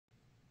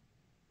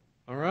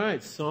All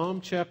right, Psalm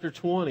chapter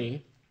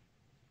 20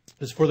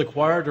 is for the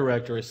choir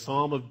director, a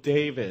psalm of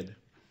David.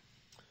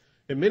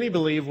 And many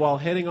believe while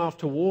heading off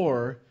to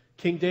war,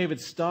 King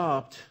David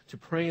stopped to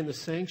pray in the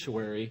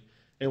sanctuary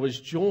and was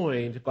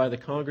joined by the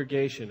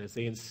congregation as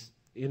they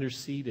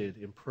interceded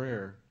in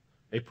prayer,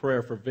 a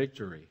prayer for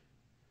victory.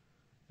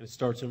 And it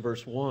starts in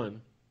verse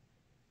 1.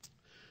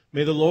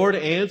 May the Lord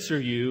answer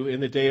you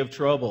in the day of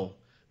trouble.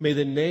 May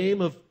the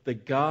name of the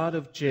God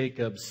of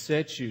Jacob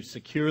set you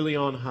securely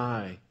on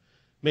high.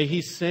 May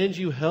he send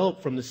you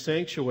help from the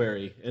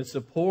sanctuary and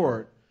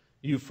support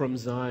you from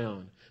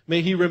Zion.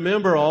 May he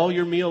remember all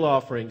your meal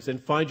offerings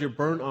and find your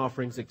burnt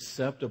offerings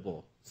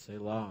acceptable.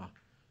 Selah.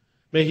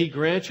 May he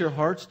grant your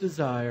heart's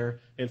desire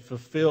and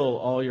fulfill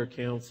all your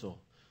counsel.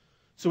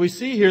 So we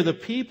see here the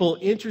people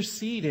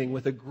interceding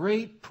with a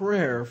great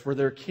prayer for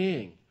their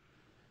king.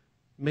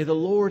 May the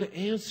Lord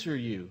answer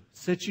you,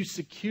 set you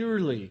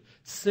securely,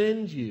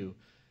 send you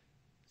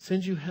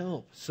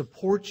help,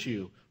 support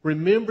you,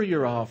 remember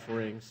your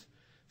offerings,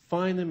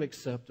 find them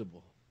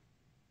acceptable.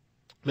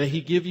 May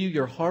he give you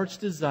your heart's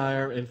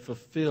desire and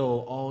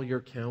fulfill all your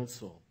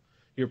counsel,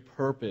 your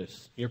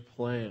purpose, your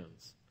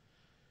plans.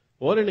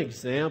 What an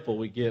example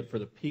we get for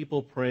the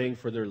people praying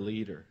for their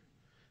leader.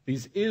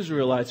 These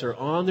Israelites are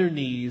on their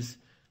knees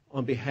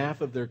on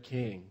behalf of their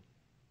king.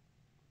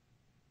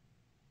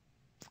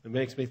 It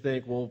makes me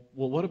think, well,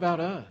 what about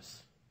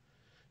us?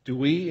 Do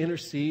we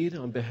intercede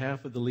on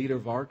behalf of the leader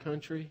of our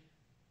country?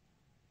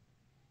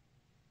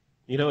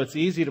 You know, it's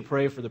easy to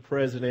pray for the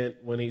president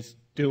when he's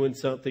doing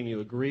something you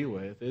agree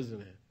with,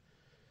 isn't it?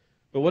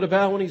 But what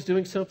about when he's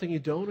doing something you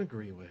don't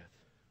agree with?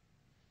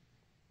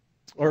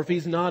 Or if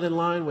he's not in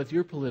line with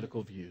your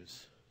political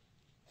views?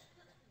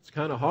 It's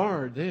kind of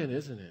hard then,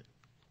 isn't it?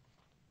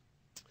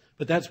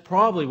 But that's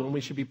probably when we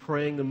should be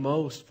praying the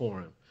most for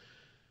him.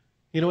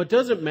 You know, it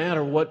doesn't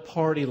matter what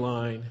party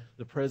line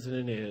the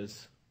president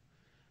is.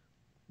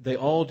 They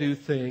all do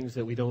things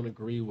that we don't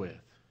agree with,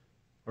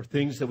 or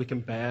things that we can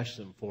bash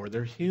them for.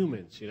 They're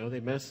humans, you know, they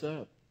mess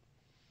up.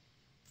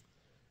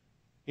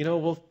 You know,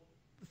 well,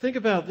 think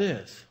about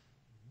this.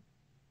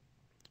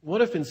 What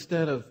if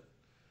instead of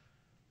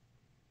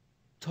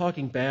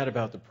talking bad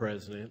about the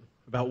president,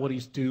 about what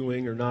he's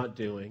doing or not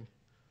doing,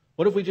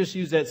 what if we just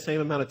used that same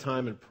amount of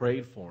time and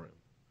prayed for him?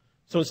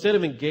 So instead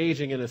of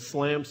engaging in a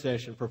slam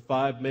session for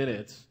 5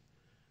 minutes,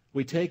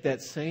 we take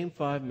that same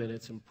 5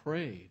 minutes and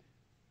prayed.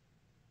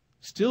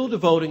 Still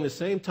devoting the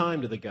same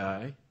time to the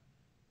guy,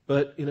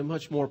 but in a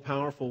much more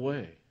powerful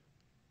way.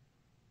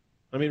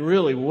 I mean,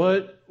 really,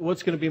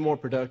 what's going to be more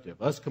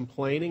productive? Us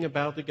complaining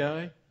about the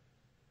guy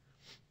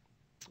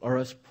or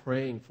us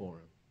praying for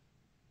him?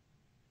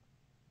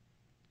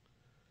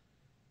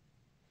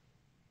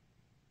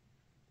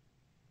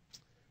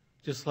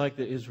 Just like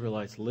the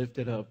Israelites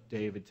lifted up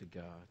David to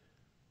God.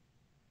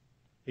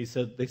 They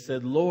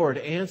said, Lord,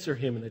 answer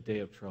him in the day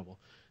of trouble.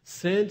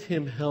 Send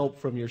him help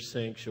from your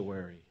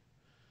sanctuary.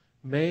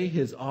 May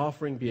his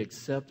offering be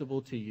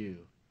acceptable to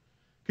you.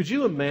 Could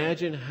you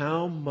imagine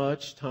how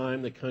much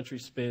time the country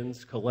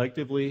spends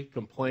collectively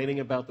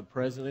complaining about the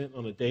president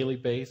on a daily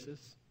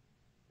basis?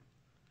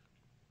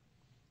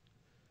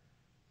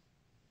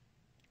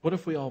 What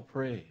if we all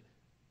prayed?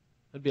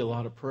 That'd be a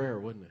lot of prayer,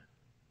 wouldn't it?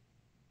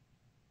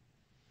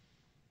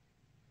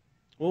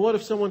 Well, what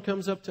if someone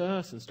comes up to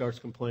us and starts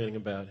complaining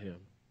about him?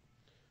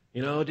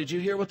 You know, did you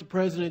hear what the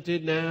president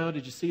did now?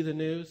 Did you see the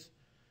news?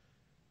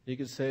 You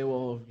could say,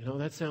 well, you know,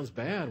 that sounds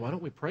bad. Why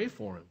don't we pray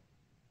for him?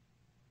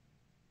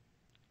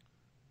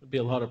 It'd be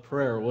a lot of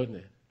prayer, wouldn't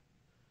it?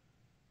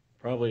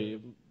 Probably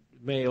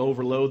may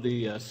overload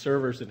the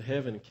servers in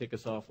heaven and kick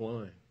us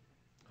offline.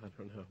 I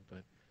don't know,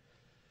 but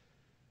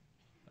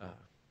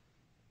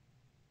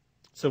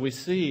so we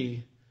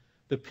see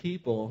the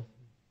people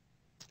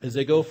as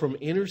they go from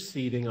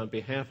interceding on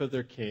behalf of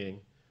their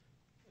king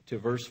to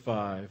verse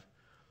 5.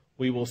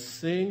 We will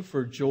sing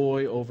for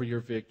joy over your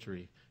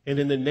victory. And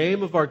in the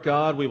name of our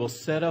God, we will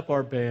set up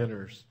our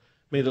banners.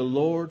 May the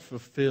Lord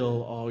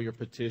fulfill all your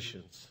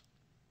petitions.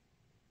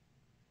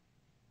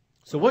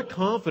 So what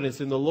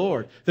confidence in the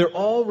Lord? They're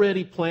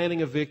already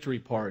planning a victory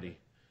party.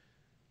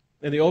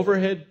 And the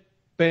overhead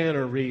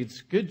banner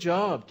reads, "Good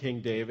job,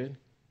 King David."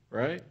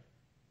 Right?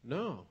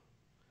 No.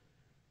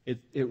 It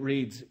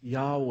reads,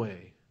 "Yahweh.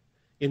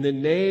 In the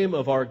name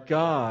of our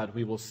God,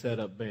 we will set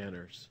up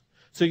banners."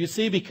 So you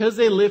see, because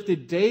they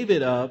lifted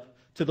David up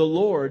to the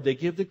Lord, they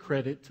give the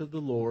credit to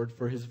the Lord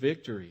for his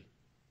victory.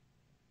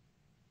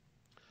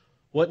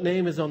 What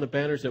name is on the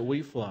banners that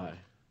we fly?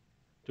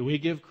 Do we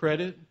give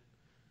credit?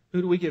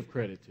 Who do we give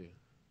credit to?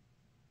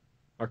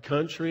 Our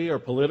country, our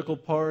political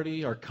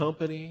party, our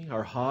company,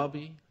 our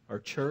hobby, our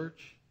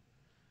church?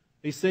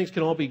 These things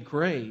can all be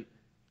great.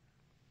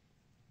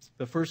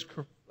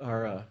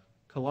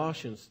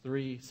 Colossians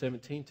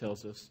 3:17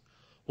 tells us,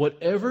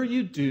 whatever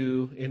you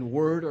do in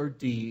word or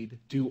deed,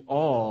 do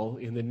all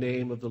in the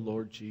name of the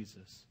Lord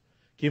Jesus,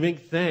 giving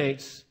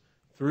thanks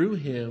through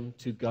him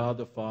to God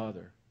the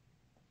Father.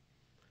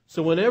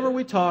 So whenever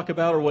we talk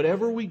about or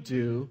whatever we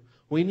do,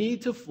 we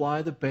need to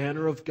fly the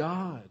banner of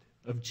God,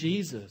 of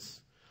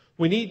Jesus.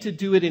 We need to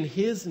do it in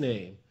His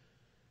name.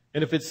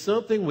 And if it's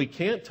something we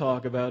can't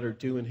talk about or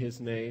do in His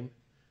name,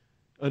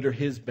 under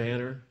His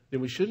banner,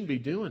 then we shouldn't be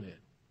doing it.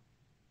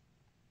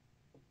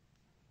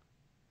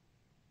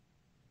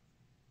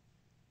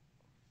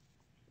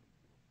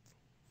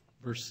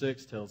 Verse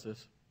 6 tells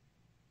us,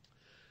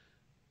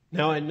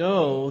 "Now I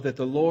know that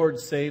the Lord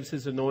saves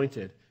His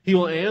anointed. He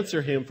will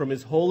answer him from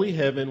His holy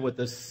heaven with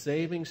the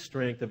saving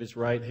strength of His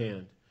right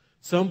hand.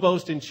 Some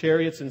boast in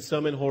chariots and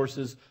some in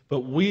horses,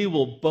 but we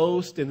will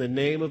boast in the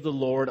name of the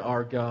Lord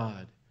our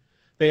God.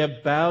 They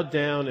have bowed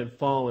down and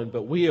fallen,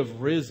 but we have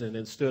risen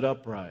and stood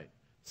upright.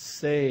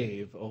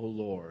 Save, O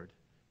Lord.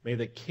 May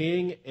the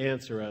King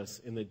answer us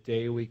in the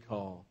day we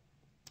call."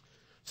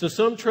 So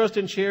some trust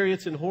in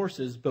chariots and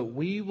horses, but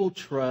we will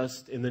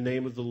trust in the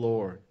name of the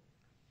Lord.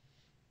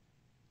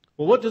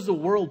 Well, what does the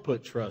world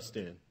put trust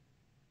in?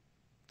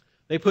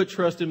 They put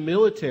trust in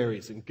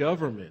militaries and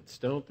governments,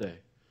 don't they?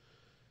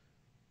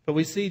 But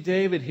we see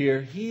David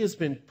here, he has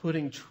been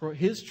putting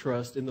his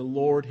trust in the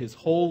Lord his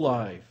whole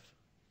life.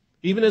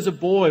 Even as a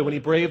boy, when he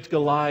braved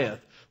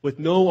Goliath with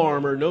no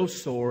armor, no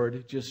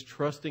sword, just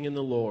trusting in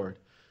the Lord.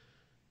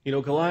 You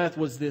know, Goliath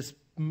was this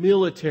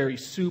military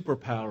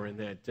superpower in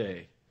that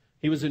day.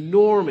 He was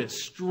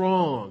enormous,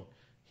 strong.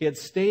 He had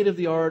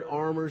state-of-the-art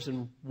armors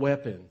and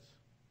weapons.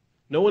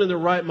 No one in their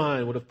right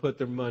mind would have put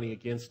their money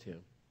against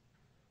him.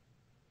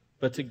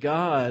 But to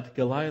God,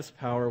 Goliath's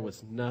power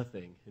was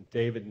nothing, and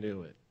David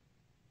knew it.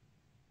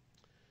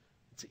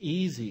 It's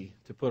easy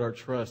to put our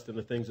trust in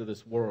the things of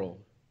this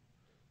world,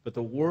 but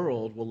the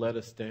world will let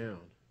us down.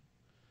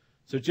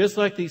 So just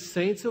like these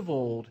saints of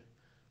old,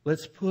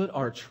 let's put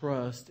our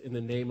trust in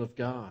the name of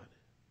God.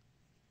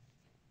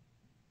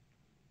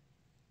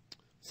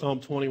 Psalm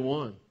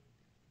 21.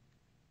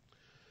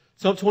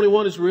 Psalm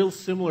 21 is real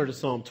similar to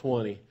Psalm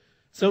 20.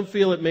 Some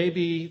feel it may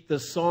be the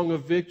song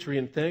of victory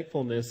and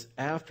thankfulness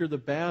after the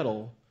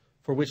battle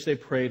for which they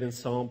prayed in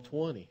Psalm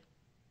 20.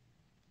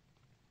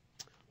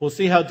 We'll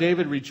see how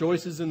David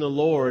rejoices in the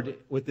Lord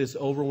with this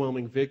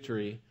overwhelming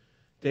victory.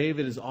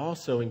 David is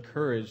also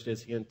encouraged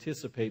as he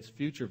anticipates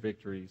future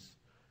victories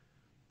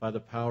by the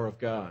power of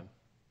God.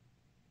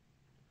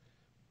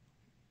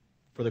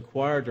 For the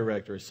choir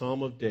director, a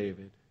Psalm of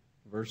David,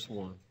 verse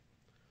 1.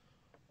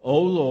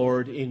 "O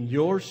Lord, in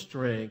your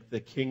strength the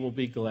king will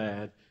be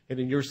glad, and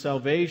in your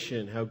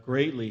salvation how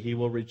greatly he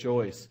will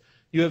rejoice.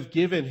 You have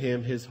given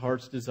him his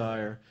heart's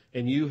desire,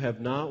 and you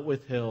have not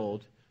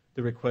withheld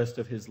the request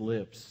of his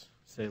lips.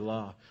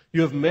 Selah.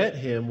 You have met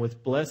him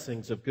with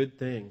blessings of good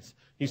things.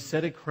 You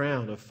set a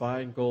crown of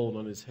fine gold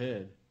on his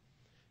head.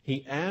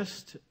 He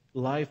asked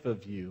life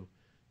of you.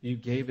 You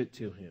gave it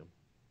to him.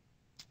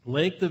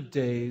 Length of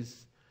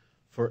days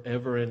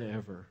forever and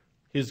ever.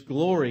 His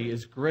glory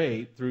is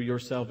great through your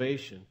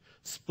salvation.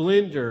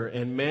 Splendor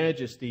and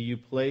majesty you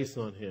place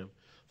on him.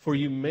 For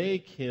you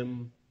make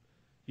him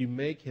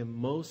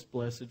most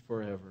blessed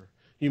forever.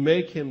 You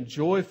make him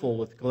joyful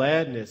with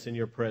gladness in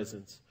your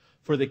presence.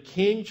 For the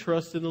king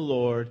trusts in the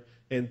Lord,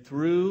 and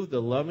through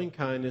the loving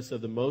kindness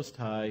of the Most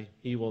High,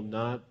 he will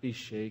not be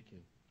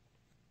shaken."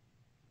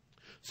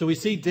 So we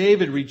see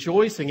David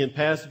rejoicing in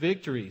past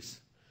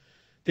victories.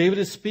 David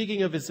is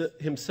speaking of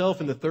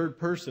himself in the third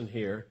person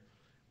here.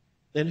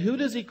 And who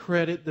does he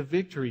credit the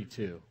victory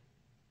to?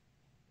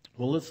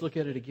 Well, let's look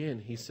at it again.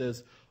 He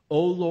says,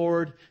 "O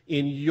Lord,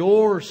 in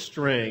your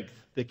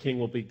strength the king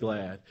will be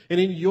glad, and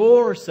in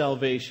your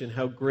salvation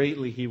how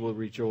greatly he will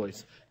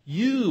rejoice.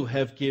 You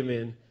have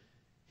given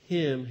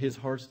him his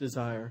heart's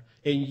desire,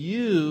 and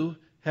you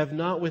have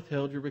not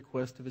withheld your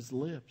request of his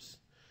lips.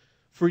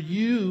 For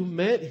you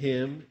met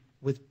him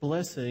with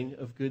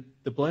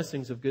the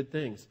blessings of good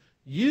things.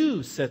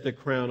 You set the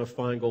crown of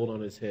fine gold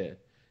on his head.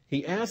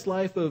 He asked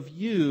life of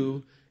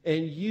you,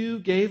 and you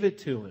gave it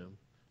to him.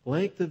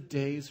 Length of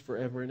days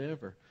forever and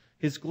ever.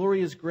 His glory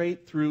is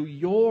great through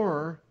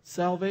your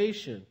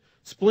salvation.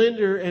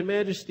 Splendor and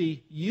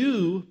majesty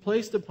you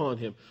placed upon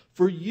him.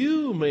 For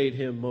you made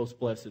him most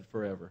blessed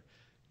forever.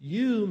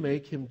 You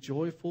make him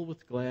joyful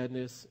with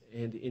gladness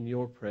and in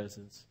your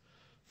presence.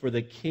 For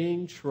the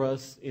king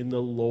trusts in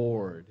the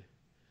Lord,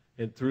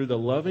 and through the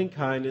loving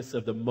kindness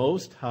of the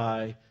Most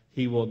High,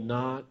 he will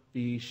not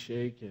be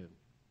shaken."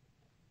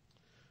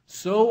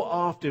 So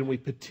often we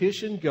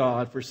petition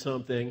God for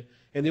something,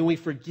 and then we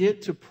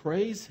forget to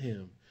praise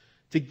him,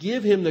 to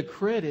give him the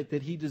credit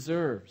that he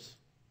deserves.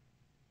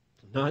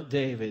 Not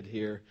David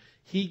here.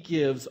 He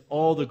gives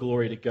all the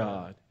glory to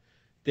God.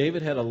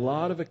 David had a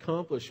lot of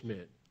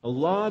accomplishment, a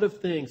lot of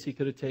things he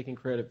could have taken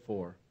credit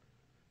for,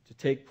 to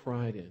take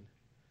pride in.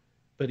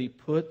 But he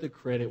put the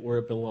credit where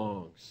it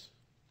belongs.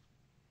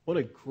 What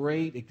a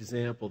great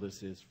example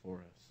this is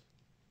for us.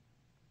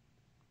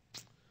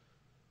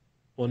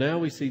 Well, now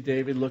we see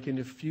David looking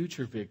to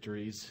future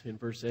victories in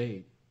verse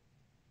 8.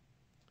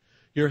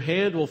 "Your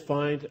hand will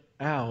find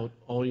out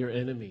all your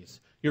enemies.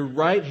 Your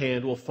right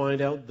hand will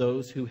find out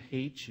those who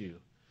hate you.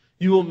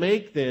 You will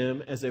make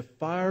them as a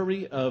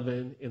fiery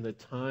oven in the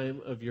time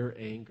of your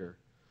anger.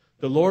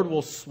 The Lord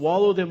will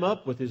swallow them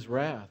up with his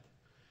wrath.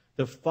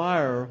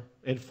 Fire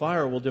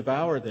will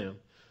devour them.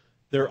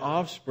 Their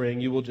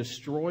offspring you will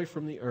destroy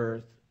from the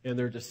earth, and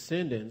their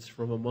descendants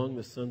from among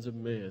the sons of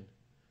men.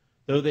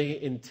 Though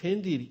they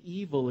intended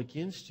evil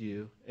against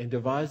you and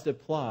devised a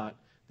plot,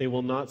 they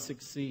will not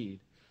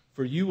succeed,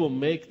 for you will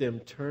make them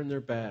turn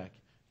their back.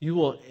 You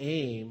will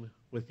aim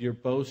with your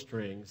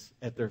bowstrings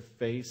at their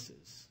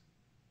faces.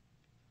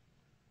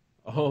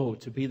 Oh,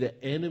 to be the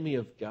enemy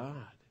of God.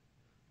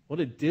 What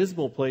a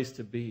dismal place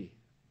to be.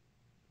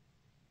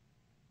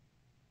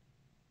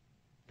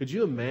 Could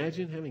you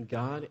imagine having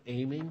God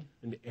aiming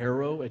an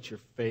arrow at your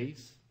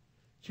face?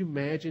 Could you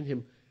imagine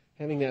Him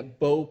having that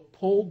bow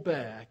pulled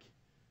back,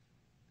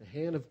 the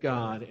hand of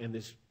God, and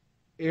this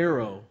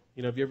arrow?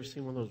 You know, have you ever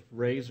seen one of those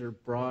razor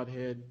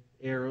broadhead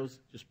arrows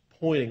just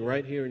pointing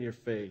right here in your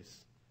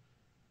face?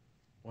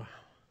 Wow.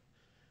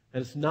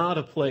 And it's not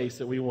a place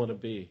that we want to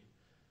be.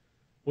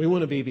 We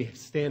want to be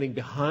standing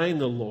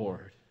behind the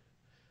Lord,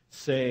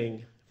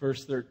 saying,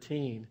 verse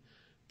 13,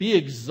 "Be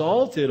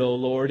exalted, O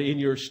Lord, in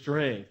your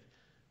strength.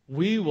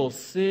 We will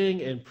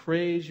sing and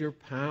praise your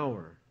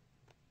power."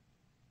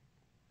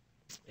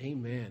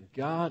 Amen.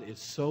 God is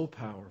so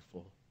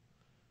powerful.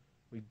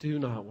 We do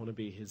not want to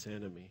be His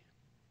enemy.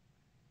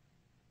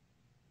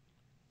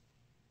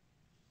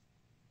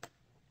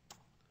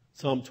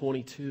 Psalm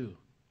 22.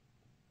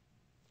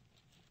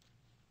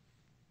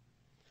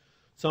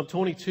 Psalm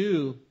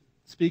 22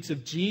 speaks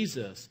of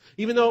Jesus,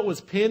 even though it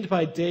was penned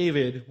by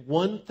David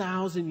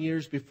 1,000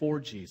 years before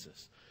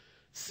Jesus,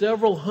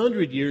 several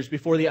hundred years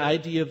before the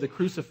idea of the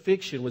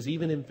crucifixion was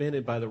even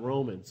invented by the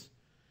Romans.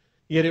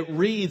 Yet it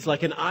reads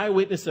like an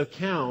eyewitness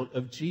account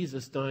of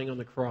Jesus dying on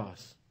the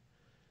cross.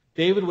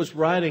 David was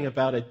writing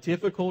about a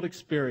difficult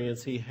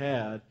experience he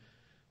had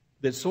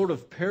that sort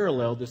of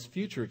paralleled this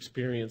future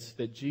experience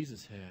that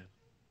Jesus had.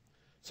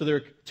 So there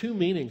are two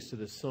meanings to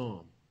this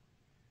psalm.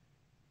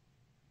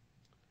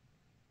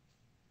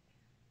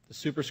 The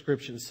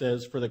superscription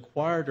says, for the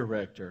choir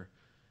director,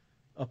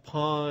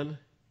 upon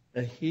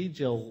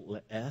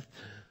Ahijoleth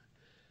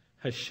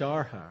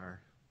Hashahar,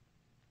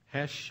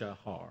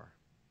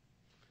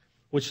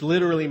 which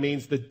literally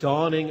means the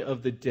dawning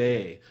of the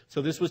day.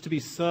 So this was to be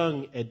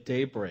sung at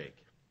daybreak.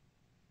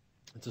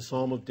 It's a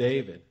psalm of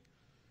David.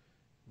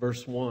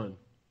 Verse 1.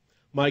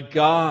 My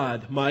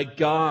God,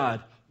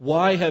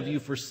 why have you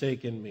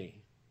forsaken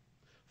me?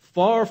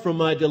 Far from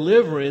my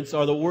deliverance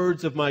are the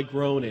words of my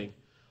groaning.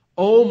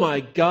 Oh my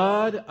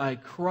God, I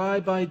cry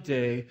by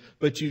day,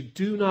 but you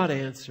do not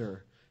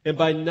answer, and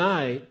by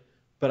night,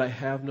 but I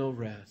have no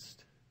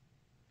rest.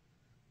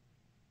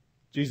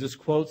 Jesus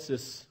quotes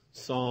this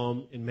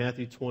psalm in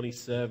Matthew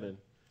 27,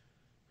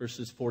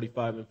 verses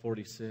 45 and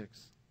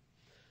 46.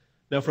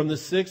 Now from the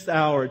 6th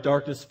hour,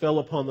 darkness fell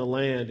upon the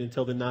land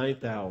until the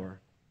 9th hour.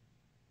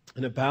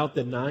 And about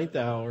the 9th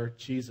hour,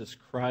 Jesus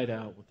cried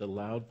out with a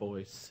loud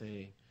voice,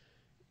 saying,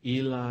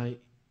 Eli,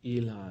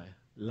 Eli,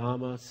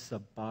 lama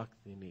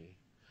sabachthani.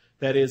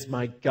 That is,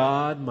 my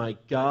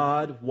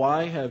God,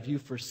 why have you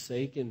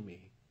forsaken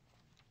me?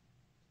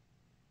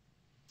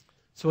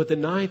 So at the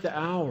 9th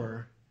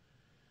hour,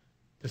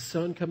 the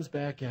sun comes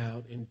back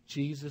out and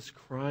Jesus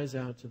cries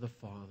out to the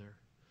Father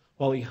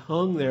while He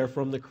hung there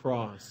from the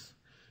cross.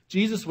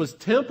 Jesus was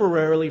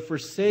temporarily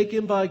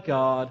forsaken by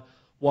God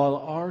while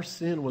our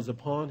sin was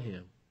upon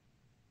Him.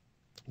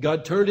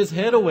 God turned His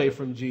head away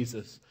from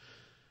Jesus.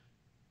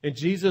 And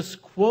Jesus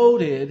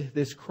quoted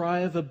this cry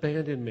of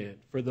abandonment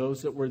for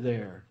those that were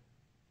there,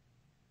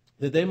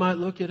 that they might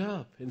look it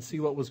up and see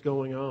what was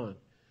going on.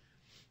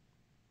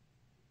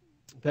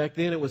 Back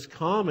then, it was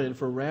common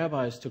for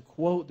rabbis to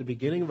quote the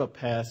beginning of a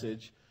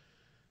passage,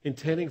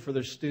 intending for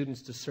their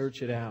students to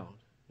search it out.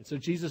 And so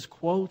Jesus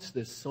quotes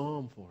this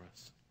psalm for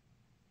us.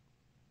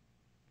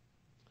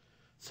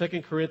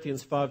 2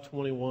 Corinthians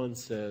 5:21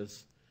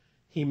 says,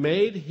 He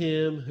made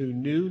Him who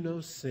knew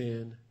no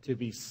sin to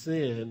be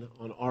sin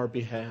on our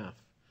behalf,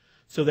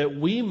 so that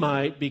we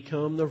might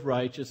become the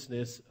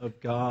righteousness of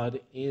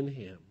God in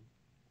Him.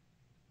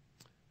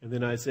 And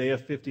then Isaiah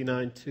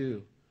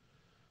 59:2.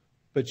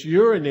 But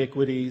your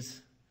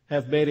iniquities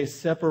have made a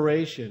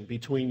separation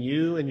between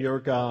you and your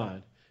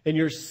God, and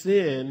your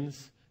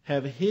sins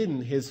have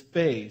hidden His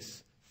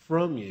face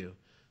from you,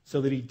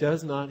 so that He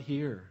does not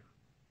hear.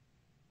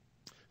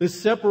 This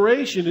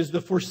separation is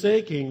the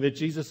forsaking that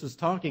Jesus is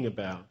talking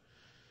about.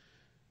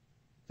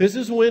 This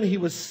is when He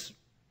was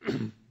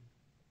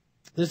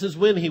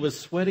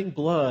sweating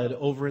blood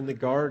over in the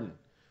garden.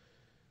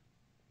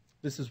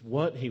 This is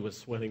what He was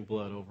sweating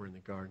blood over in the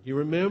garden. You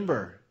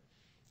remember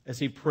as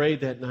He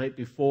prayed that night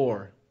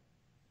before,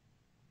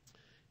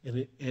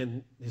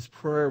 and His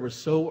prayer was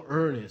so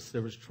earnest,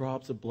 there was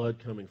drops of blood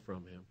coming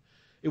from Him.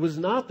 It was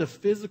not the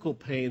physical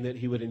pain that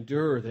He would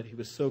endure that He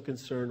was so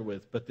concerned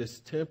with, but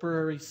this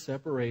temporary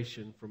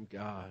separation from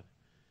God,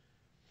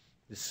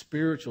 this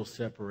spiritual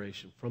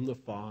separation from the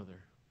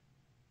Father.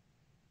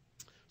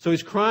 So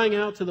He's crying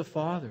out to the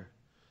Father,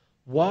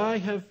 why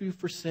have you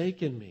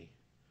forsaken me?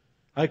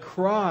 I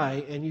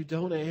cry and you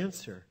don't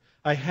answer.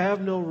 I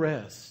have no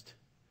rest.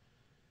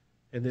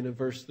 And then in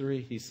verse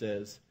 3 He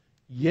says,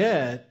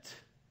 yet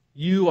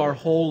you are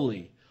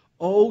holy,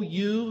 O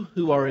you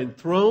who are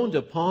enthroned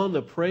upon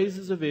the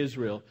praises of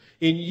Israel,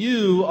 in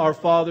you our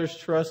fathers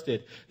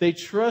trusted. They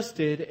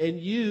trusted, and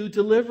you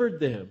delivered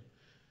them.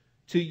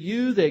 To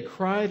you they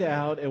cried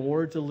out and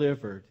were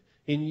delivered.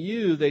 In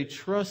you they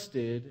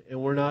trusted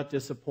and were not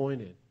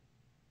disappointed.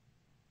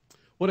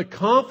 What a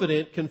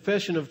confident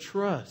confession of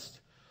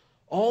trust.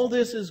 All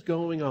this is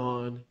going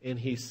on, and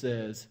he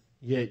says,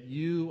 yet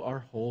you are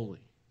holy.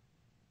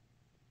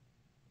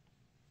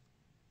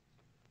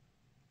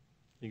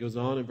 He goes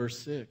on in verse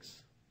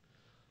 6.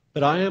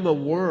 But I am a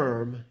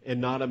worm and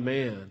not a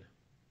man,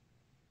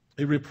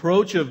 a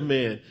reproach of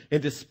men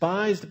and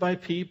despised by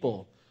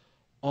people.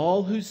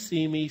 All who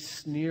see me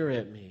sneer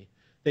at me.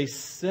 They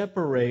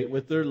separate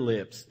with their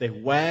lips. They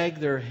wag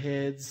their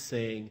heads,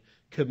 saying,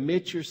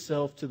 commit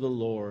yourself to the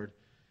Lord.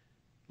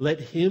 Let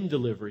him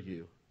deliver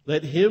you.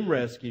 Let him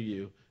rescue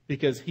you,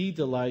 because he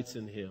delights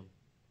in him.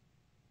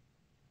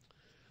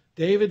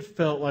 David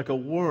felt like a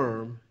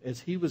worm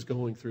as he was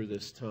going through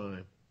this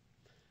time.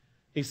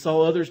 He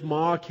saw others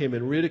mock him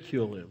and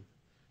ridicule him,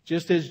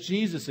 just as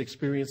Jesus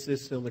experienced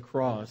this on the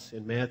cross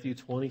in Matthew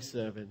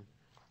 27,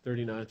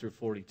 39 through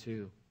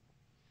 42.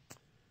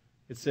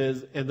 It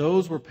says, and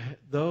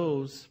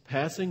those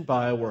passing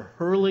by were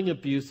hurling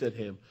abuse at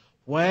him,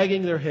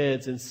 wagging their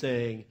heads and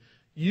saying,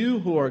 you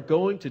who are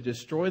going to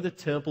destroy the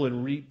temple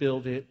and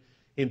rebuild it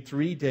in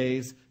 3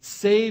 days,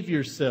 save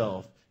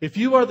yourself. If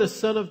you are the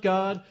Son of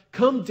God,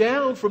 come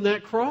down from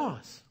that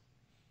cross.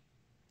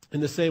 In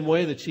the same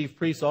way, the chief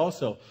priests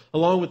also,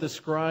 along with the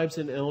scribes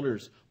and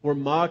elders, were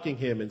mocking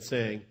him and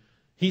saying,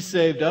 he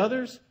saved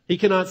others. He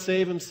cannot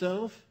save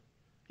himself.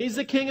 He's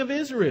the King of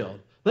Israel.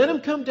 Let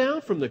him come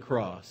down from the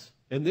cross,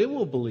 and then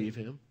we'll believe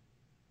him.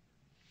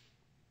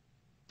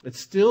 It's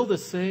still the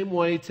same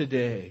way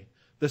today.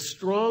 The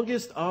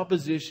strongest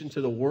opposition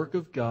to the work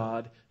of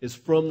God is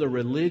from the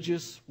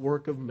religious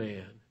work of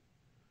man.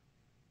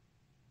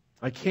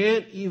 I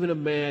can't even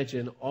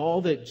imagine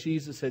all that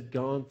Jesus had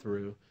gone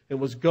through and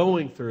was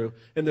going through,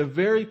 and the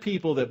very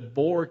people that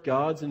bore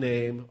God's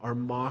name are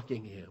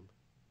mocking him.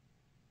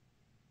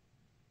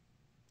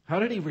 How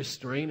did he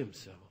restrain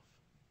himself?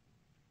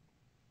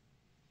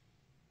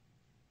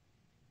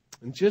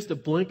 In just a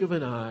blink of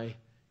an eye,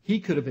 he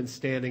could have been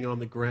standing on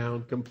the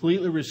ground,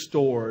 completely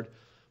restored,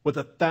 with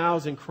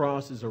 1,000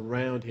 crosses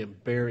around him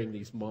bearing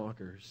these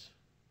mockers.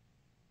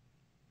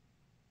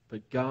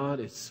 But God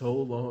is so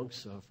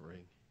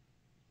long-suffering.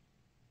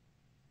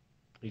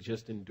 He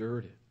just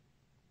endured it.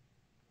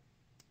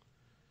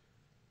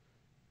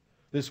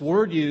 This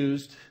word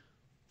used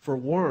for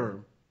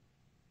worm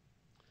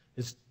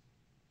is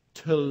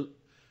teloth.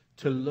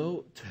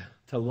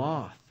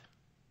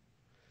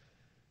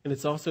 And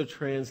it's also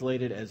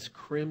translated as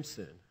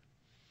crimson.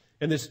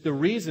 And the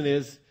reason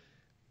is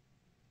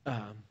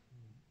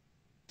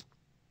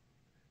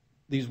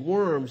these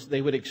worms,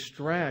 they would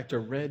extract a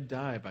red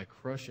dye by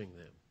crushing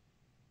them,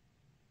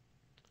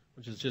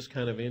 which is just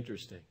kind of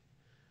interesting.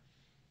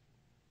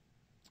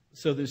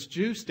 So this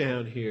juice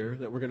down here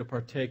that we're going to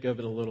partake of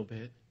in a little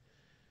bit,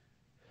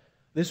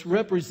 this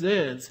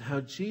represents how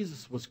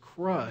Jesus was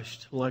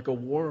crushed like a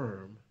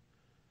worm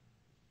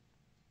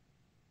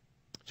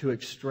to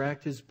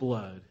extract his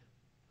blood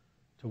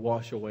to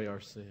wash away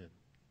our sin.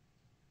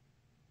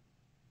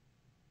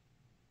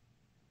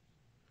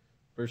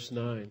 Verse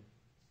 9.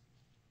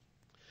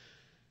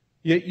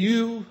 Yet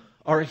you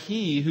are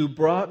he who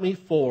brought me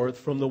forth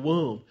from the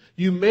womb.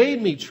 You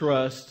made me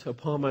trust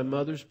upon my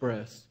mother's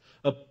breast.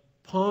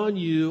 Upon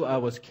you I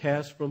was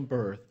cast from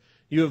birth.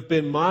 You have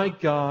been my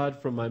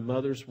God from my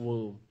mother's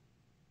womb.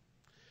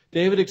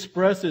 David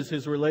expresses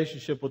his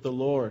relationship with the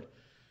Lord.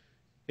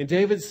 And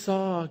David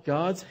saw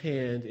God's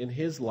hand in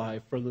his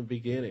life from the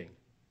beginning.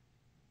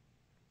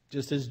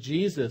 Just as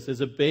Jesus,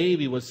 as a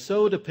baby, was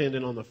so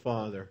dependent on the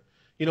Father.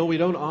 You know, we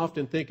don't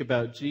often think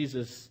about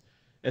Jesus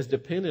as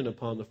dependent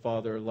upon the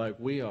Father like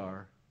we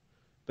are,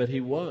 but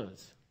he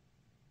was.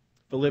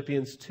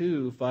 Philippians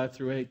 2, 5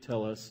 through 8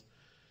 tell us,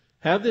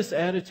 have this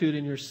attitude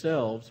in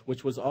yourselves,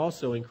 which was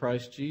also in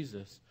Christ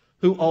Jesus,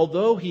 who,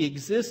 although he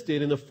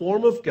existed in the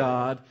form of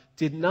God,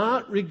 did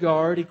not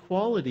regard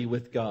equality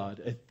with God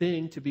a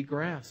thing to be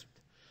grasped,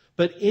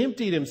 but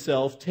emptied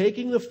himself,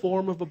 taking the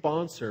form of a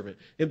bondservant,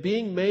 and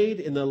being made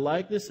in the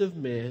likeness of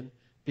men,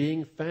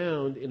 being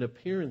found in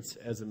appearance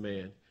as a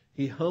man,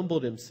 he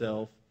humbled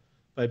himself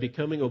by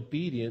becoming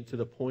obedient to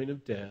the point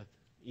of death,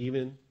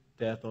 even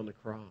death on the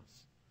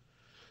cross.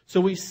 So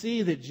we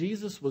see that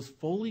Jesus was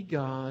fully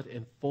God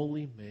and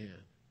fully man,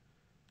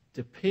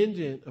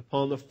 dependent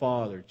upon the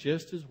Father,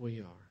 just as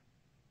we are.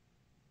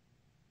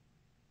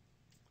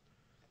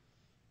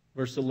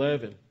 Verse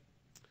 11,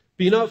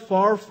 be not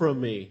far from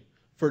me,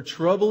 for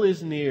trouble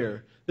is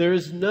near. There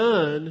is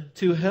none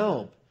to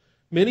help.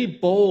 Many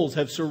bulls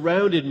have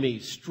surrounded me.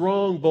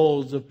 Strong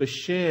bulls of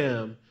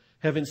Bashan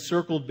have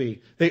encircled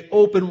me. They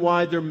open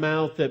wide their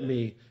mouth at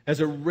me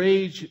as a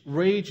raving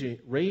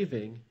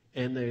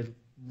and a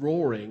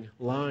roaring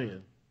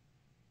lion.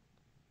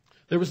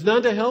 There was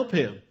none to help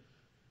him.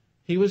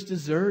 He was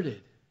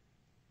deserted.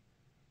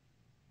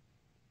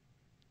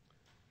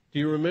 Do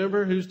you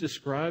remember who's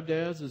described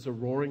as a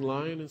roaring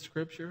lion in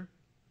Scripture?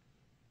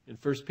 In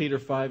 1 Peter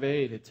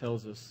 5:8, it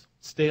tells us,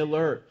 "Stay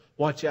alert.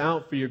 Watch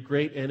out for your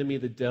great enemy,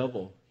 the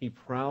devil. He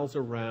prowls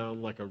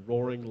around like a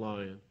roaring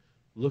lion,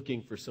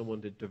 looking for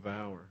someone to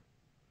devour."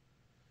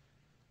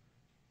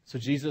 So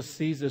Jesus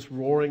sees this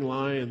roaring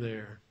lion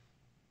there.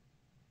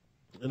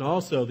 And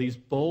also these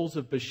bulls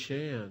of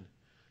Bashan.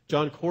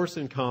 John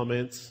Corson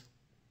comments,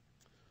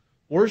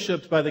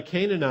 "Worshipped by the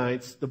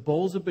Canaanites, the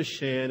bulls of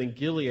Bashan and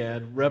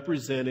Gilead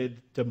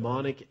represented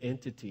demonic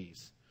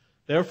entities.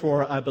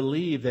 Therefore, I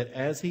believe that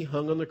as he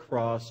hung on the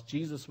cross,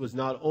 Jesus was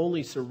not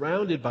only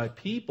surrounded by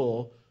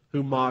people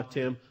who mocked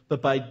him,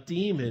 but by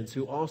demons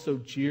who also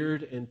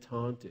jeered and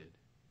taunted."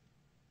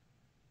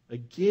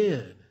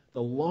 Again,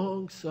 the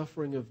long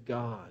suffering of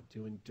God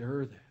to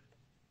endure that.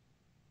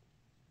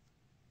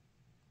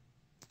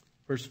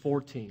 Verse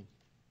 14.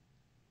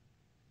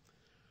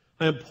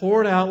 "I am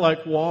poured out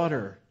like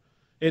water,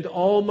 and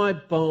all my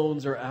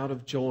bones are out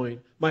of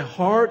joint. My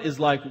heart is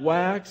like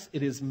wax,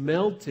 it is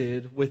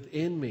melted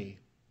within me."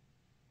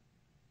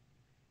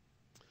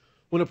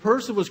 When a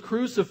person was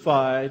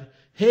crucified,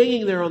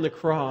 hanging there on the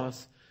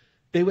cross,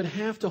 they would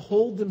have to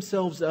hold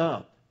themselves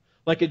up.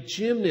 Like a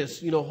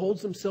gymnast,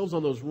 holds themselves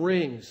on those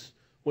rings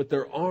with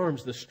their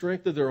arms, the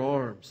strength of their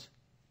arms,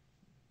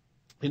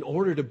 in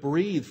order to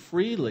breathe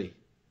freely.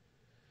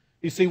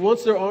 You see,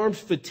 once their arms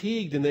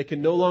fatigued and they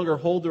can no longer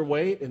hold their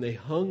weight and they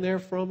hung there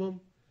from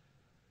them,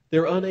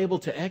 they're unable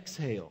to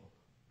exhale.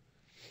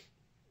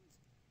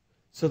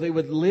 So they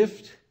would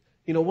lift,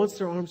 once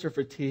their arms are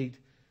fatigued,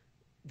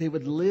 they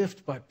would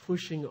lift by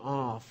pushing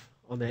off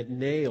on that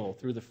nail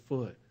through the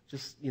foot.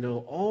 Just,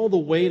 all the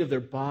weight of their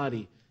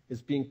body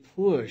is being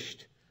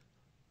pushed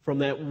from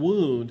that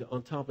wound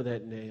on top of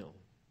that nail,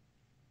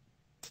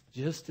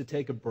 just to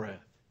take a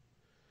breath.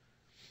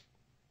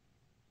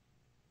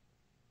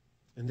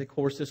 And of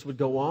course, this would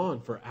go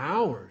on for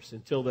hours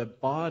until that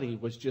body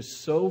was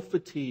just so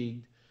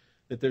fatigued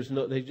that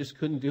they just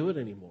couldn't do it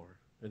anymore,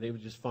 and they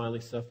would just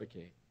finally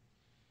suffocate.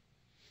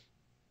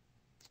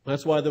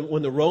 That's why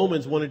when the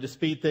Romans wanted to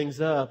speed things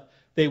up,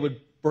 they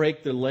would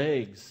break the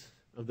legs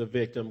of the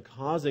victim,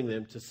 causing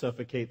them to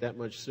suffocate that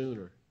much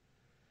sooner.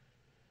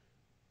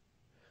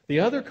 The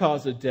other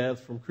cause of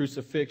death from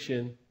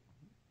crucifixion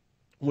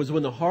was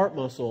when the heart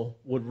muscle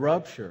would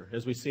rupture,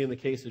 as we see in the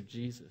case of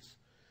Jesus.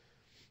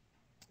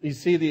 You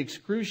see, the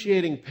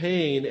excruciating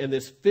pain and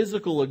this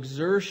physical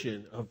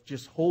exertion of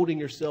just holding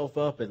yourself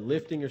up and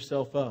lifting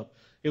yourself up,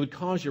 it would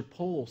cause your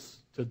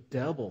pulse to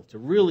double, to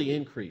really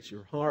increase.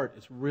 Your heart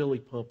is really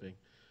pumping.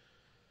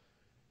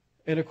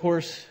 And of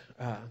course,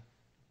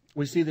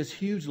 we see this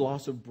huge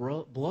loss of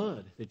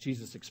blood that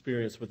Jesus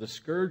experienced with the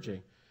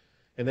scourging,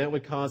 and that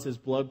would cause his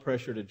blood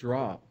pressure to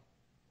drop.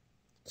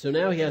 So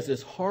now he has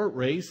this heart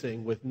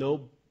racing with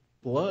no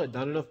blood,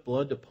 not enough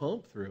blood to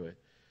pump through it.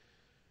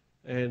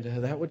 And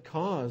that would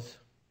cause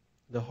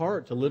the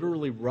heart to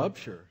literally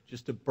rupture,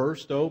 just to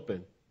burst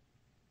open.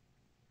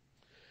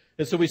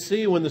 And so we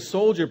see when the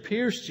soldier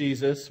pierced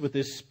Jesus with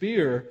his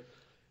spear,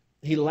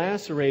 he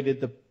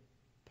lacerated the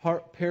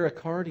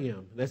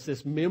pericardium. That's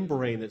this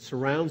membrane that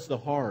surrounds the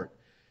heart.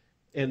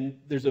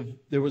 And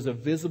there was a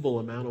visible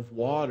amount of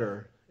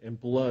water and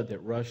blood that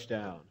rushed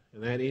out.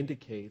 And that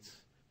indicates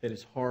that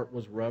his heart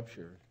was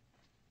ruptured.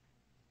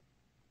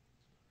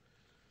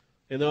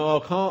 And though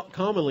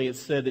commonly it's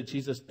said that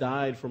Jesus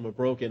died from a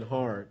broken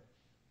heart,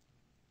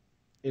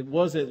 it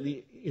wasn't.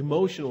 The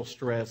emotional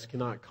stress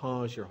cannot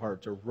cause your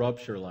heart to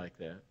rupture like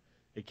that.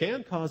 It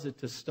can cause it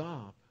to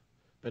stop,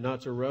 but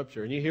not to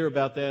rupture. And you hear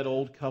about that,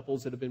 old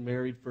couples that have been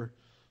married for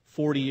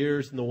 40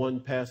 years and the one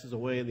passes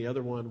away and the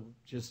other one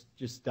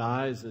just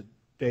dies a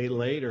day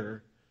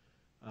later.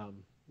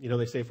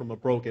 They say from a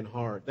broken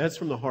heart. That's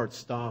from the heart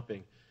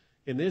stopping.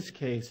 In this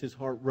case, his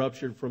heart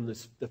ruptured from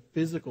the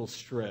physical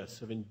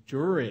stress of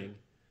enduring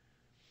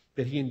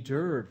that he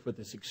endured for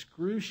this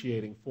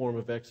excruciating form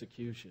of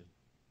execution.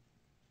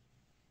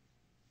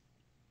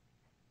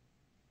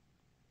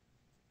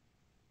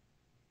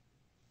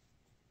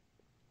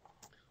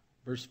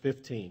 Verse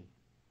 15.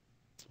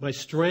 "My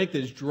strength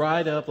is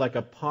dried up like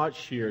a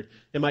potsherd,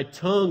 and my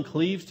tongue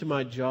cleaves to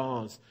my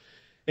jaws.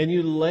 And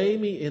you lay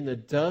me in the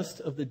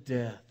dust of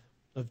death.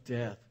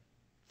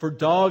 For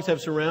dogs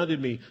have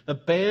surrounded me. A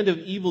band of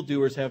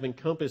evildoers have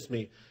encompassed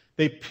me.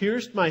 They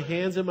pierced my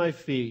hands and my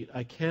feet.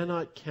 I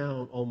cannot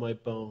count all my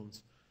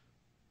bones.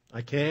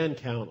 I can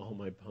count all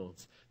my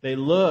bones. They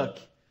look,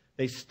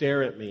 they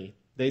stare at me.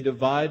 They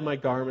divide my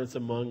garments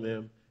among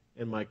them,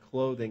 and my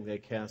clothing they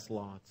cast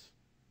lots."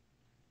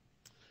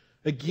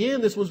 Again,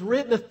 this was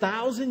written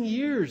 1,000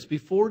 years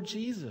before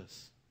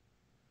Jesus.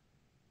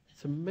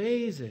 It's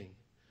amazing.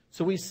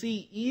 So we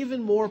see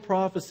even more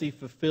prophecy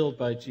fulfilled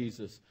by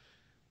Jesus.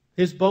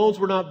 His bones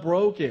were not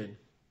broken,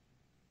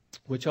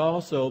 which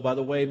also, by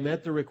the way,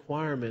 met the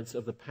requirements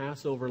of the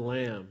Passover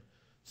lamb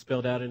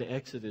spelled out in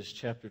Exodus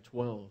chapter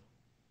 12.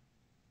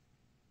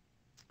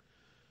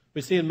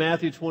 We see in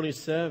Matthew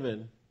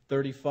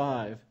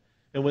 27:35,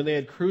 "And when they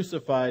had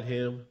crucified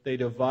him, they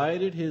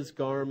divided his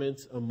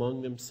garments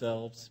among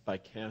themselves by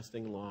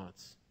casting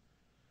lots.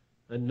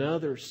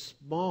 Another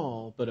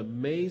small but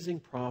amazing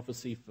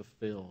prophecy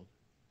fulfilled.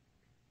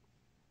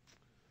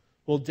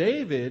 Well,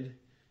 David,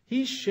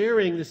 he's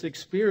sharing this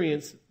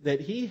experience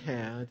that he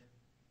had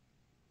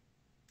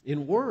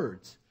in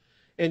words.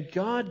 And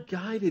God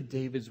guided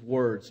David's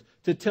words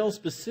to tell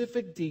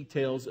specific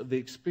details of the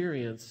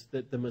experience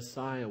that the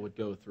Messiah would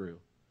go through.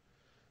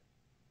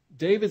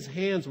 David's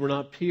hands were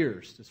not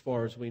pierced, as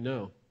far as we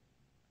know.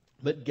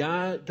 But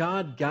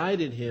God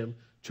guided him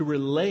to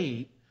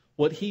relate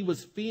what he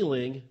was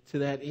feeling to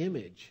that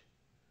image.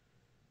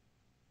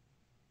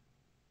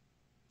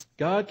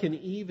 God can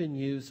even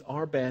use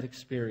our bad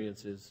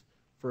experiences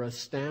for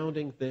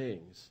astounding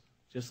things,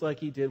 just like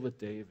he did with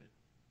David.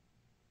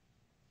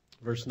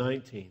 Verse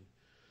 19.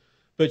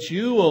 But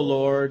you, O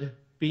Lord,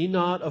 be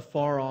not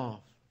afar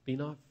off. Be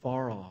not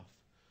far off.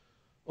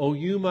 O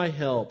you, my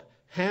help,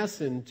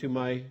 hasten to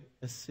my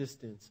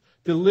assistance.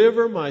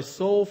 Deliver my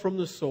soul from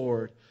the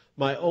sword,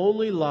 my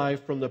only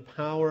life from the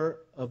power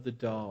of the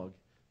dog.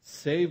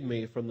 Save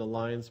me from the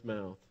lion's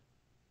mouth.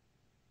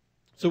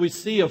 So we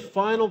see a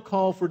final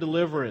call for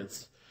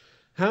deliverance.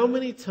 How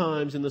many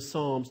times in the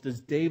Psalms does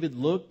David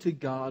look to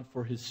God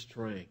for his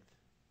strength?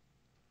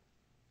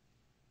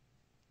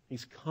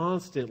 He's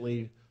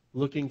constantly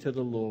looking to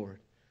the Lord.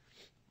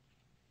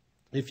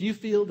 If you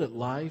feel that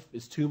life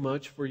is too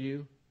much for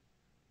you,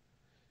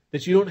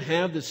 that you don't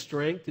have the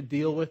strength to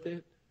deal with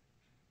it,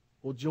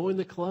 well, join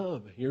the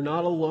club. You're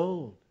not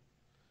alone.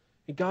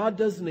 And God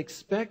doesn't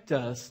expect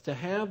us to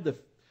have the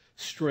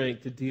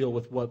strength to deal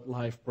with what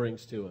life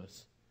brings to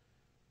us.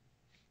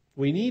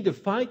 We need to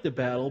fight the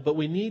battle, but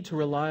we need to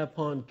rely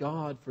upon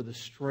God for the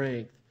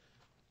strength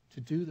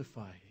to do the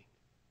fighting.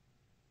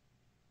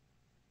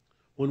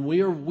 When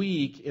we are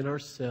weak in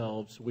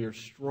ourselves, we are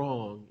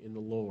strong in the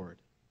Lord.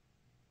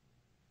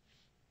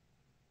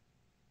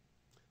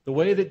 The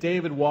way that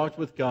David walked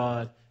with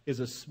God is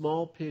a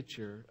small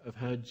picture of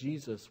how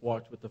Jesus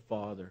walked with the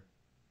Father.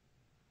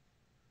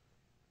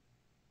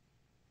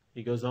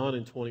 He goes on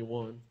in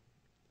 21.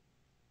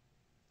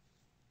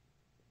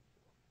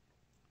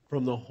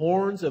 From the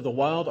horns of the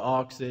wild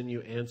oxen you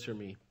answer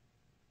me.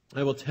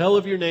 I will tell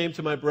of your name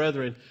to my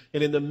brethren,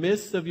 and in the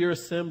midst of your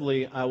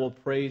assembly I will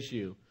praise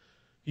you.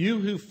 You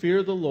who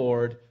fear the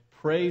Lord,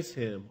 praise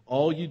Him.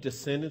 All you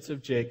descendants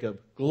of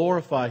Jacob,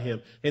 glorify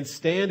Him and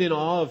stand in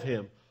awe of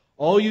Him.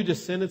 All you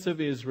descendants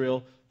of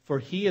Israel, for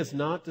He has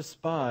not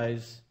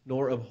despised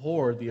nor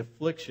abhorred the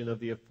affliction of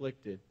the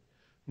afflicted,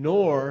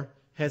 nor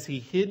has He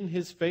hidden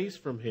His face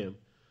from him.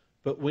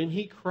 But when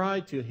he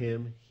cried to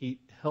Him,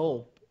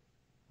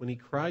 when he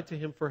cried to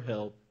Him for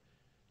help,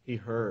 He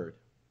heard.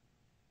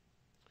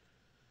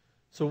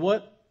 So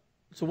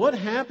what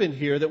happened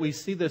here that we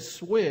see the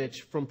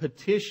switch from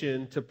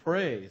petition to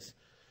praise?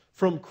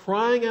 From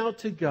crying out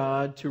to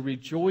God to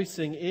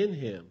rejoicing in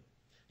Him.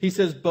 He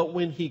says, but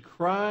when he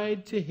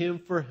cried to Him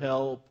for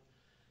help,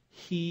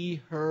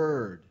 He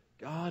heard.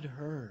 God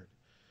heard.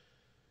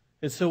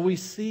 And so we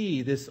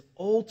see this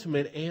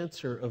ultimate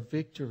answer of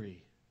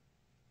victory.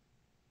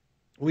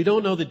 We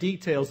don't know the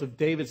details of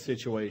David's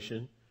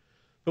situation,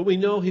 but we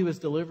know he was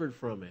delivered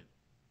from it.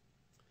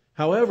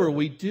 However,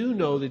 we do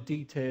know the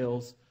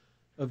details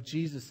of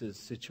Jesus'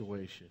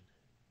 situation.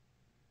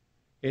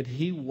 And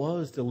He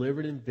was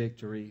delivered in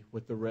victory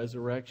with the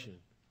resurrection.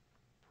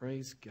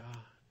 Praise God.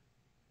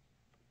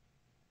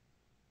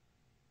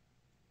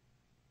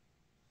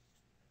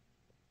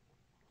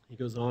 He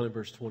goes on in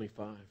verse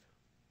 25.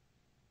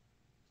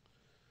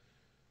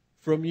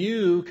 From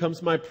you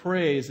comes my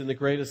praise in the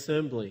great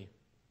assembly.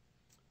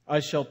 I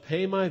shall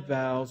pay my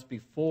vows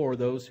before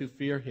those who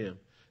fear Him.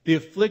 The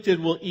afflicted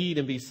will eat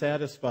and be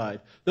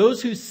satisfied.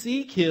 Those who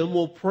seek Him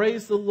will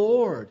praise the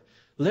Lord.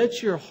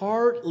 Let your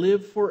heart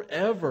live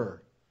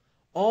forever.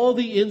 All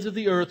the ends of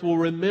the earth will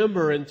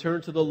remember and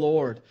turn to the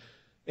Lord.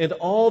 And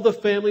all the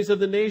families of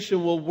the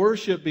nation will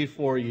worship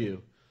before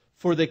you.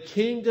 For the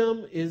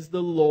kingdom is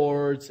the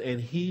Lord's,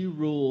 and He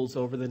rules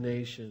over the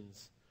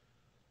nations.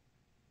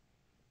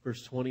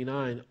 Verse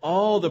 29,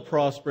 all the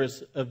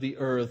prosperous of the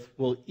earth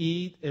will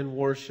eat and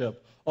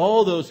worship.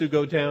 All those who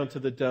go down to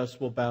the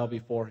dust will bow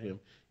before Him.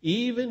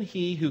 Even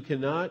he who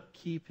cannot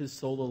keep his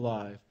soul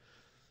alive.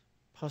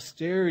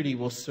 Posterity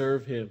will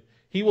serve Him.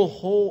 He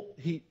will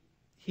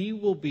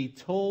be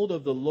told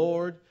of the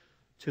Lord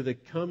to the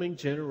coming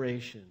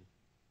generation.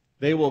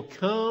 They will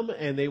come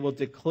and they will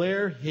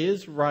declare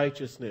His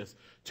righteousness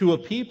to a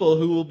people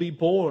who will be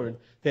born,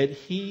 that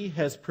He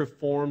has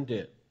performed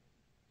it.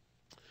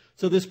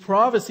 So this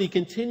prophecy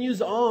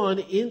continues on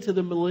into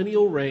the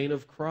millennial reign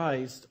of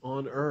Christ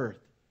on earth.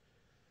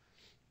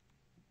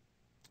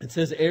 It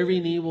says every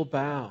knee will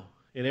bow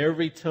and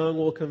every tongue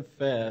will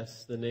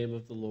confess the name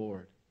of the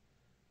Lord.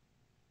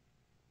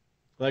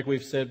 Like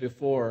we've said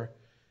before,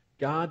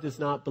 God does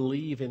not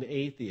believe in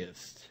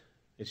atheists.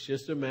 It's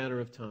just a matter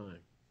of time.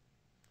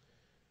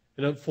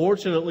 And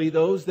unfortunately,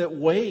 those that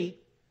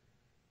wait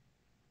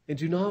and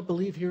do not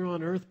believe here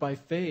on earth by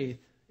faith,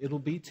 it'll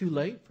be too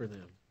late for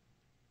them.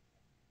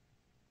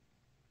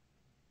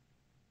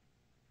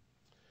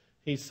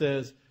 He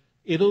says,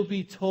 It'll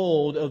be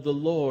told of the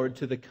Lord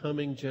to the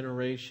coming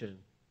generation.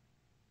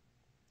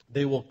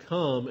 They will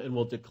come and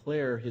will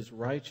declare his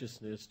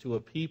righteousness to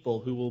a people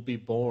who will be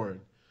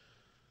born,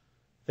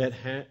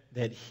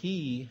 that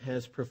he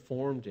has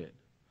performed it,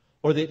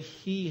 or that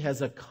he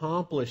has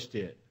accomplished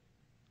it.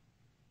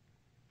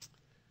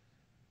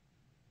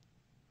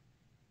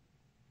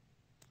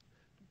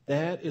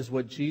 That is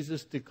what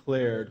Jesus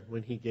declared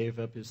when he gave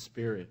up his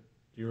spirit.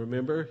 Do you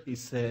remember? He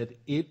said,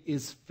 "It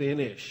is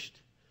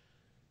finished.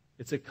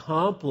 It's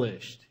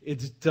accomplished.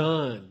 It's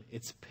done.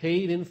 It's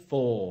paid in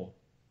full.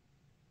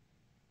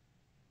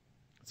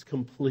 It's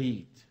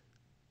complete."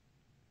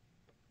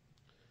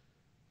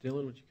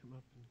 Dylan, would you come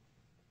up?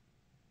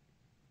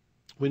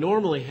 We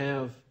normally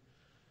have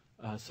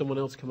someone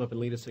else come up and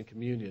lead us in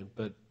communion,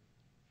 but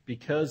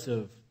because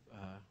of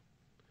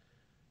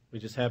we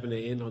just happened to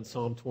end on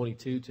Psalm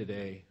 22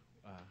 today,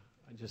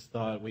 I just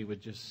thought we would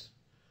just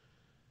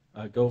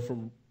go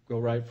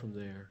right from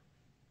there.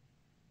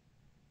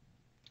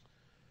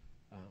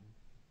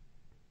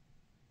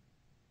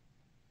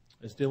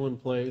 As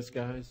Dylan plays,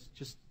 guys,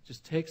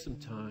 just take some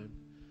time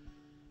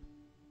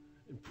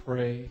and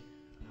pray.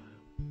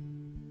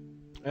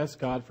 Ask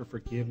God for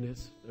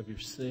forgiveness of your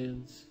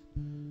sins.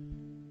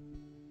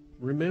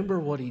 Remember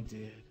what he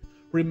did.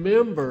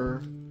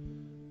 Remember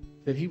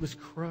that he was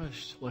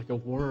crushed like a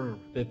worm,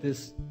 that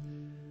his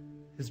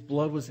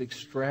blood was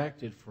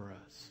extracted for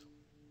us.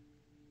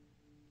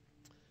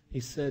 He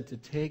said to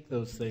take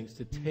those things,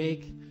 to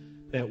take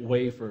that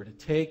wafer, to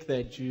take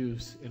that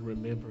juice in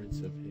remembrance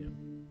of him.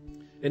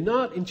 And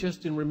not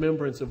just in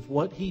remembrance of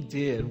what he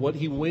did, what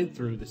he went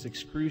through, this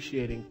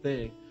excruciating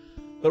thing,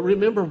 but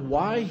remember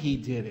why he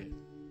did it.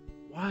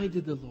 Why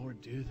did the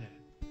Lord do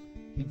that?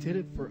 He did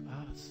it for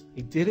us.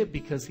 He did it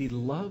because he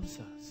loves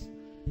us.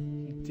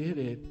 He did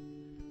it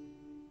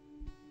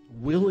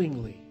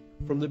willingly.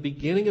 From the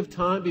beginning of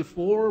time,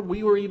 before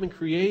we were even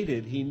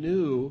created, he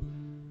knew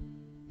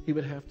he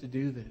would have to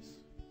do this.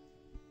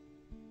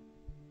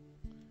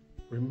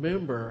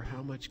 Remember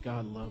how much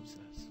God loves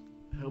us,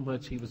 how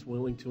much he was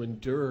willing to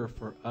endure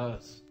for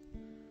us.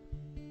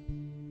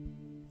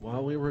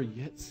 While we were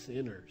yet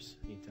sinners,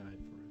 he died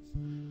for us.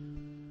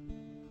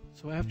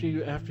 So after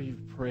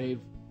you've prayed,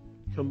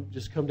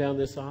 come down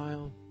this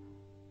aisle,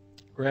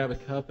 grab a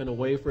cup and a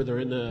wafer.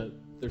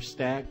 They're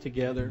stacked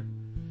together,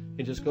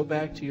 and just go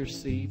back to your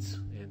seats.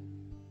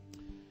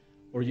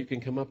 Or you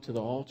can come up to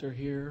the altar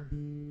here,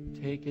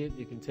 take it.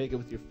 You can take it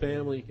with your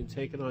family. You can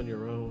take it on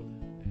your own.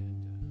 And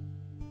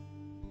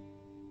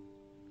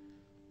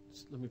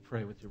just let me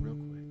pray with you real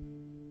quick.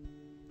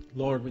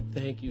 Lord, we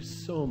thank you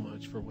so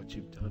much for what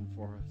you've done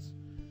for us.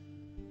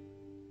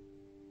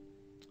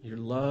 Your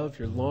love,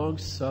 your long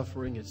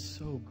suffering is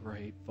so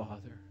great,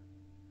 Father.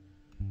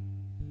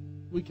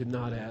 We could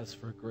not ask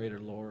for a greater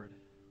Lord,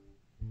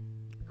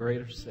 a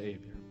greater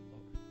Savior,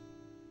 Lord.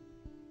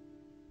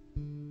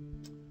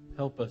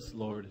 Help us,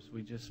 Lord, as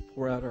we just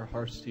pour out our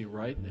hearts to you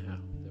right now,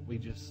 that we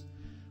just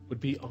would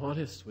be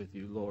honest with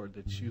you, Lord,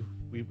 that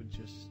we would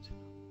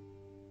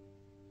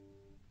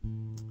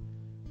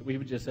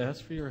just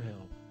ask for your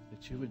help,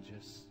 that you would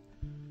just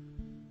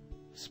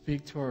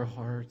speak to our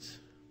hearts,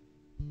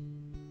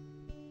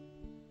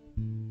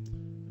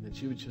 and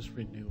that you would just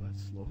renew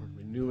us, Lord.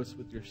 Renew us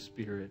with your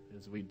Spirit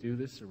as we do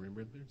this in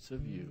remembrance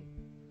of you.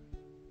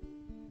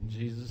 In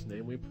Jesus'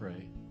 name we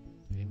pray.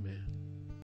 Amen.